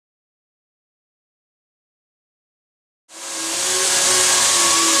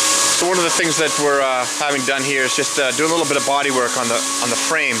of the things that we're having done here is just do a little bit of body work on the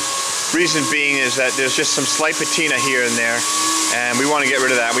frame. Reason being is that there's just some slight patina here and there, and we want to get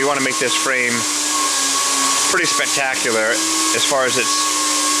rid of that. We want to make this frame pretty spectacular as far as its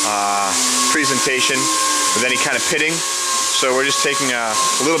presentation with any kind of pitting. So we're just taking a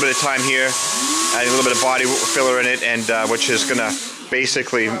little bit of time here, adding a little bit of body filler in it, and which is going to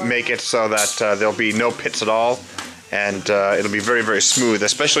basically make it so that there'll be no pits at all, and it'll be very, very smooth,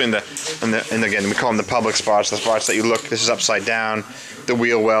 especially in the again, we call them the public spots, the spots that you look. This is upside down, the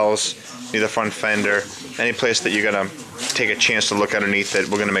wheel wells, near the front fender, any place that you're gonna take a chance to look underneath it.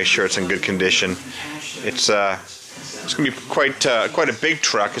 We're gonna make sure it's in good condition. It's gonna be quite a big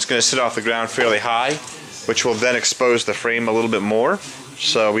truck. It's gonna sit off the ground fairly high, which will then expose the frame a little bit more.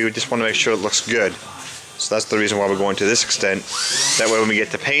 So we just want to make sure it looks good. So that's the reason why we're going to this extent. That way when we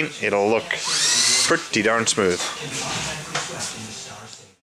get to paint, it'll look pretty darn smooth.